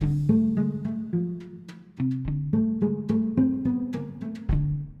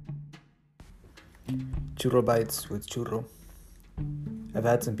Churro Bites with Churro. I've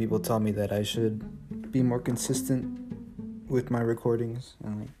had some people tell me that I should be more consistent with my recordings,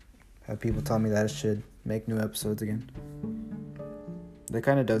 and have people tell me that I should make new episodes again. That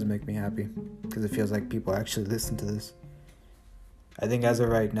kind of does make me happy, because it feels like people actually listen to this. I think as of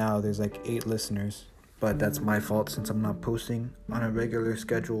right now, there's 8 listeners, but that's my fault since I'm not posting on a regular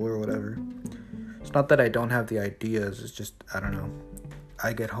schedule or whatever. It's not that I don't have the ideas, it's just, I don't know.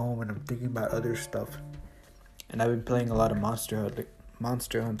 I get home and I'm thinking about other stuff. And I've been playing a lot of Monster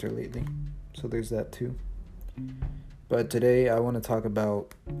Hunter lately, so there's that too. But today I want to talk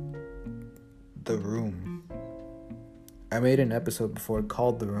about The Room. I made an episode before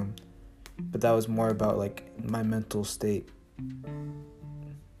called The Room, but that was more about my mental state.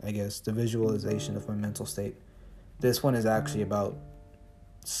 I guess the visualization of my mental state. This one is actually about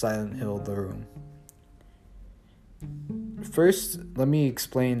Silent Hill: The Room. First, let me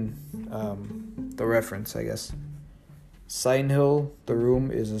explain the reference, I guess. Silent Hill: The Room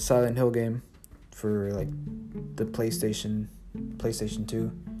is a Silent Hill game for the PlayStation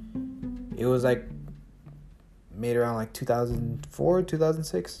 2. It was made around 2004,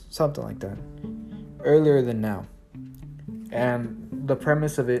 2006, something like that. Earlier than now. And the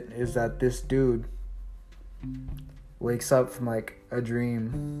premise of it is that this dude wakes up from a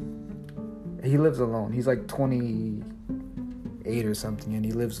dream. He lives alone. He's 28 or something, and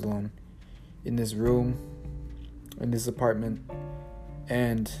he lives alone in this room, in this apartment.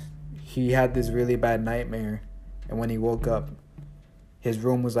 And he had this really bad nightmare, and when he woke up, his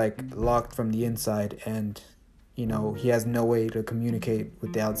room was locked from the inside, and he has no way to communicate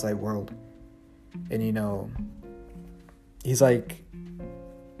with the outside world. And he's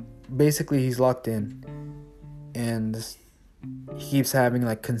basically he's locked in, and he keeps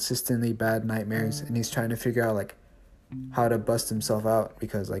having consistently bad nightmares, and he's trying to figure out how to bust himself out,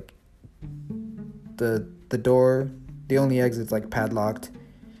 because the door, the only exit's padlocked,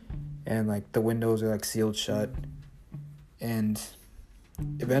 and the windows are sealed shut. And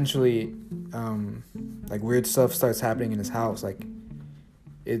eventually weird stuff starts happening in his house.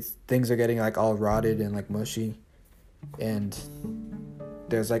 Things are getting all rotted and mushy, and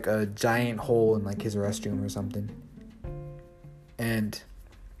there's a giant hole in his restroom or something. And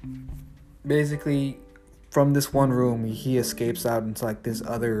basically from this one room he escapes out into this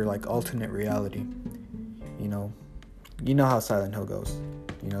other alternate reality. You know how Silent Hill goes.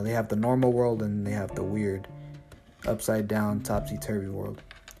 They have the normal world and they have the weird upside down topsy-turvy world.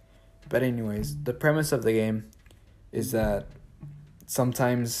 But anyways, the premise of the game is that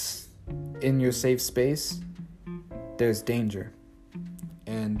sometimes in your safe space there's danger,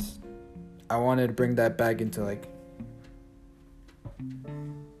 and I wanted to bring that back into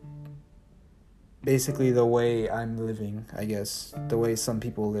basically the way I'm living, I guess, the way some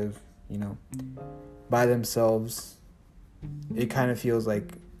people live, by themselves. It kind of feels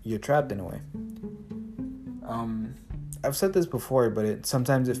like you're trapped in a way. I've said this before, but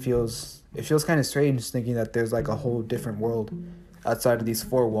sometimes it feels kind of strange thinking that there's a whole different world outside of these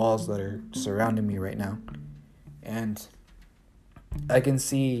 4 walls that are surrounding me right now. And I can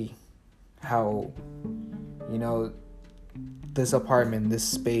see how, this apartment, this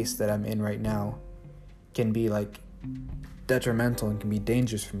space that I'm in right now can be detrimental and can be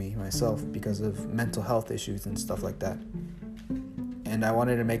dangerous for me, myself, because of mental health issues and stuff like that. And I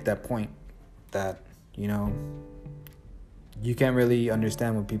wanted to make that point that, you can't really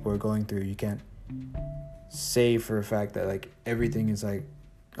understand what people are going through. You can't say for a fact that everything is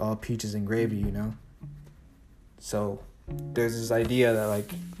all peaches and gravy, So there's this idea that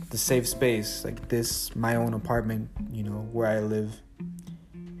the safe space, this, my own apartment, where I live,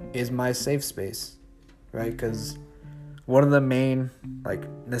 is my safe space, right? Because one of the main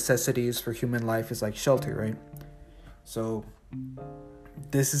necessities for human life is shelter, right? So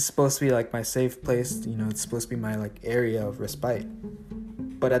this is supposed to be my safe place. It's supposed to be my area of respite.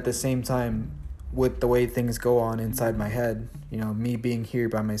 But at the same time, with the way things go on inside my head, me being here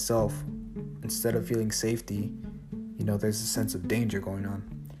by myself, instead of feeling safety, there's a sense of danger going on.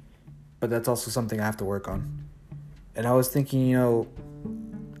 But that's also something I have to work on. And I was thinking,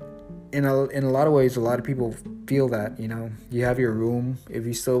 in a lot of ways, a lot of people feel that, you have your room. If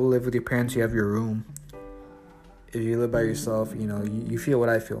you still live with your parents, you have your room. If you live by yourself, you feel what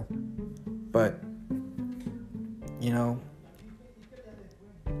I feel. But,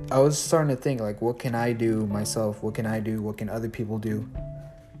 I was starting to think, what can I do myself? What can I do? What can other people do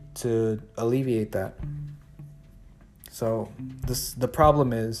to alleviate that? So, the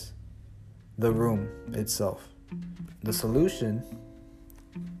problem is the room itself. The solution,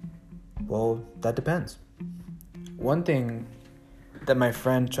 well, that depends. One thing that my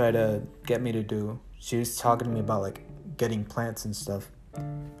friend tried to get me to do, she was talking to me about like getting plants and stuff.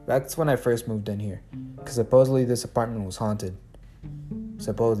 That's when I first moved in here, because supposedly this apartment was haunted.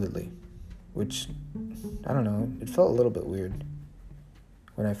 Supposedly, which I don't know. It felt a little bit weird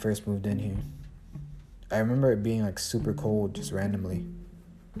when I first moved in here. I remember it being like super cold just randomly,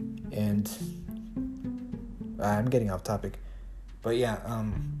 and I'm getting off topic, but yeah,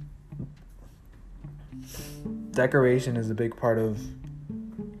 decoration is a big part of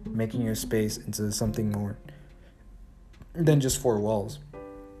making your space into something more than just four walls.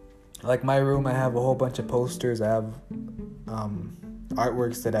 Like my room, I have a whole bunch of posters. I have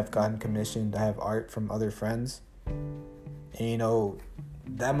artworks that I've gotten commissioned. I have art from other friends, and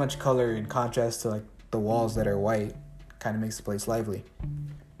that much color in contrast to like the walls that are white kind of makes the place lively.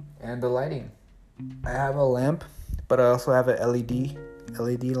 And the lighting, I have a lamp, but I also have a LED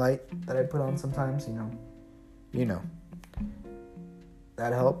light that I put on sometimes.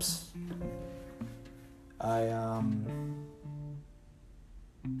 That helps. I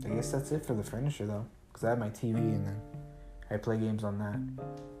guess that's it for the furniture though, because I have my TV and then I play games on that.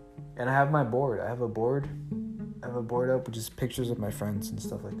 And I have my board. I have a board up with just pictures of my friends and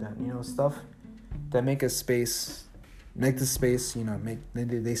stuff like that. Stuff that make the space,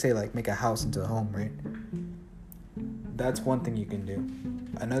 they say like make a house into a home, right? That's one thing you can do.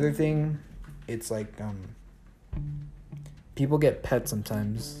 Another thing, it's like people get pets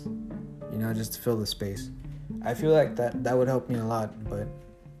sometimes, just to fill the space. I feel like that would help me a lot, but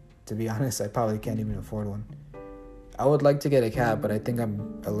to be honest, I probably can't even afford one. I would like to get a cat, but I think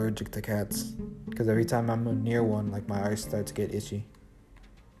I'm allergic to cats, because every time I'm near one, like my eyes start to get itchy.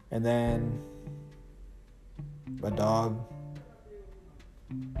 And then a dog.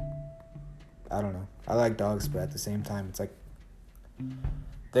 I don't know. I like dogs, but at the same time, it's like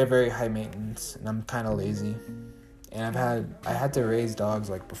they're very high maintenance, and I'm kind of lazy. And I had to raise dogs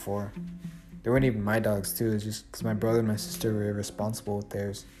like before. They weren't even my dogs too. It's just because my brother and my sister were irresponsible with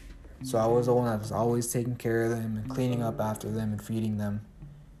theirs. So I was the one that was always taking care of them and cleaning up after them and feeding them.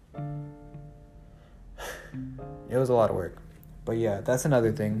 It was a lot of work. But yeah, that's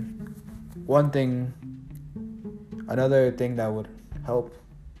another thing. Another thing that would help,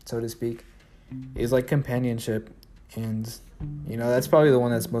 so to speak, is like companionship. And, that's probably the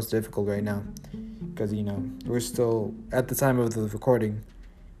one that's most difficult right now. Because, we're still, at the time of the recording,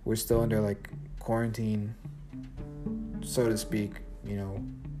 we're still under like quarantine, so to speak.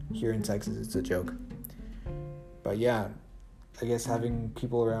 Here in Texas, it's a joke. But yeah, I guess having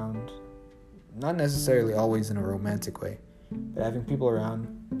people around, not necessarily always in a romantic way, but having people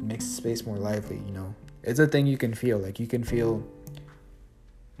around makes the space more lively. It's a thing you can feel. Like you can feel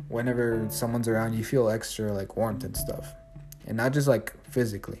whenever someone's around, you feel extra like warmth and stuff, and not just like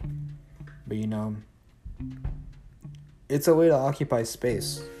physically, but it's a way to occupy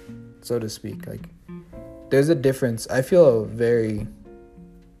space, so to speak. Like there's a difference. I feel a very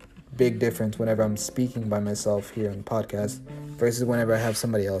big difference whenever I'm speaking by myself here on the podcast versus whenever I have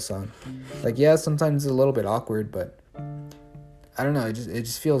somebody else on. Like, yeah, sometimes it's a little bit awkward, but I don't know, it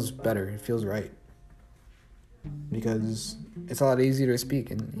just feels better. It feels right. Because it's a lot easier to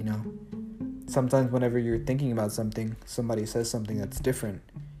speak, and sometimes whenever you're thinking about something, somebody says something that's different,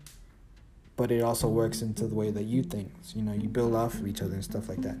 but it also works into the way that you think. So, you build off of each other and stuff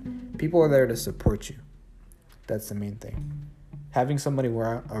like that. People are there to support you. That's the main thing. Having somebody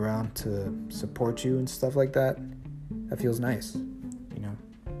around to support you and stuff like that feels nice.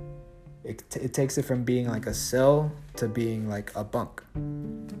 It takes it from being like a cell to being like a bunk.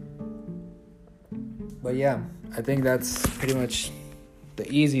 But yeah, I think that's pretty much the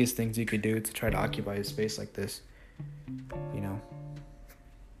easiest things you could do to try to occupy a space like this.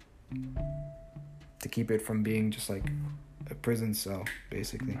 To keep it from being just like a prison cell,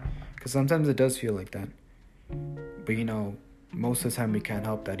 basically. Because sometimes it does feel like that. But most of the time we can't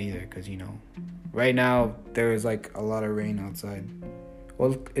help that either, because right now there is like a lot of rain outside.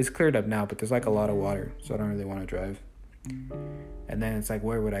 Well, it's cleared up now, but there's like a lot of water, so I don't really want to drive. And then it's like,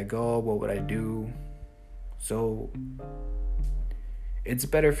 where would I go? What would I do? So it's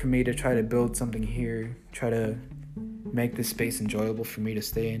better for me to try to build something here, try to make this space enjoyable for me to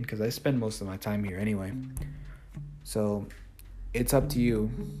stay in, because I spend most of my time here anyway. So it's up to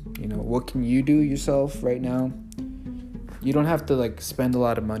you. What can you do yourself right now? You don't have to like spend a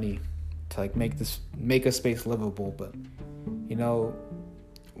lot of money to like make a space livable, but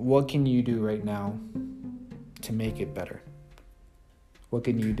what can you do right now to make it better? What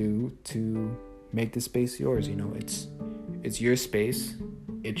can you do to make the space yours? It's your space.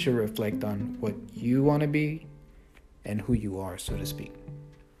 It should reflect on what you want to be and who you are, so to speak.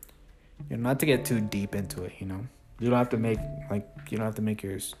 Not to get too deep into it. You don't have to make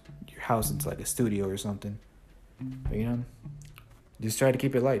your your house into like a studio or something. But, you know, just try to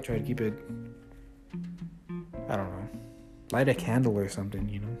keep it light. Try to keep it, I don't know, light a candle or something,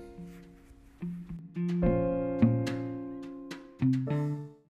 you know.